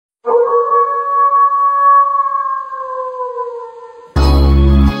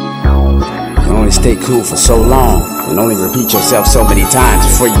cool for so long and only repeat yourself so many times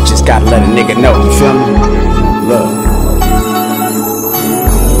before you just gotta let a nigga know, you feel me? Look,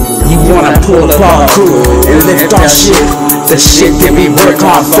 you wanna pull up all cool and lift off shit, the shit that we work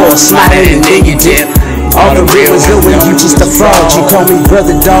hard for, smiling and then you dip. All the real is when you just a fraud. You call me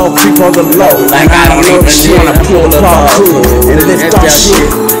brother dog, creep on the low, like I don't even shit. Wanna pull up all cool and lift off shit,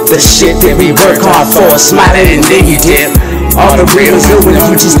 the shit that we work hard for, smiling and then you dip. All the real is when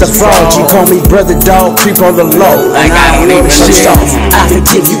you just a fraud. You call me brother dog, creep on the low, like I don't even shit. I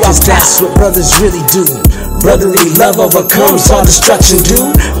forgive you cause that's what brothers really do. Brotherly love overcomes all destruction,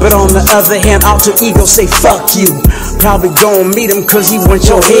 dude. But on the other hand, alter ego say fuck you. Probably gon' meet him cause he wants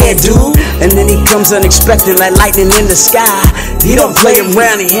your head, dude. And then he comes unexpected like lightning in the sky. He don't play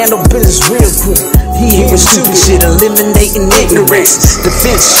around, he handle business real quick. He hearing stupid shit, eliminating ignorance.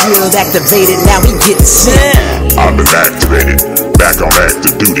 Defense shield activated, now he getting sick. I've been activated, back on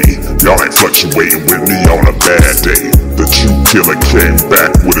active duty. Y'all ain't fluctuating with me on a bad day. The true killer came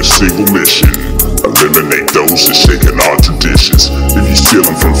back with a single mission: eliminate those that shaking our traditions. If you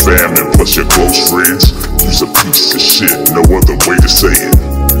stealing from family plus your close friends, you's a piece of shit, no other way to say it.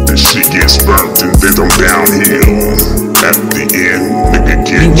 And shit gets burnt and then I'm downhill. At the end, nigga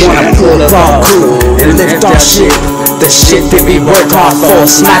get you wanna pull up all cool and lift off shit, the shit that we work hard for,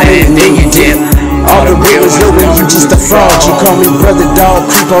 smiling and then you dip. All the real is when you just a fraud. You call me brother dog,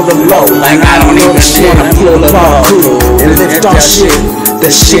 creep on the low, like I don't even shit. Wanna pull up all cool and lift off shit, the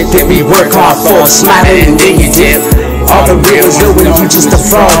shit that we work hard for, smiling and then you dip. All the real is when you just a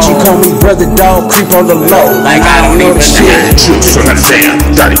fraud. You call me brother dog, creep on the low, like I don't even shit. Truth from the fam,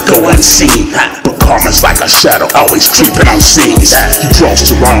 gotta go unseen. But karma's like a shadow, always creeping on scenes. You draws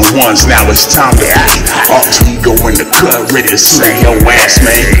the wrong ones, now it's time to act. Alter ego in the cut, ready to slay your ass,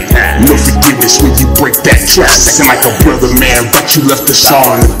 man. No forgiveness when you break that trust. Acting like a brother, man, but you left us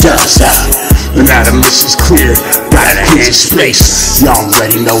all in the dust. And now the mission's clear, gotta clear space. Y'all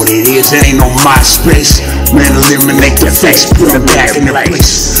already know what it is, it ain't no MySpace. Man, eliminate the face, put them back in their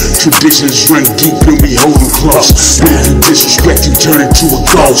place. Traditions run deep and we hold them close. But if you disrespect, you turn into a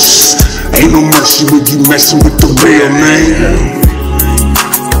ghost. Ain't no mercy when you messing with the real, man.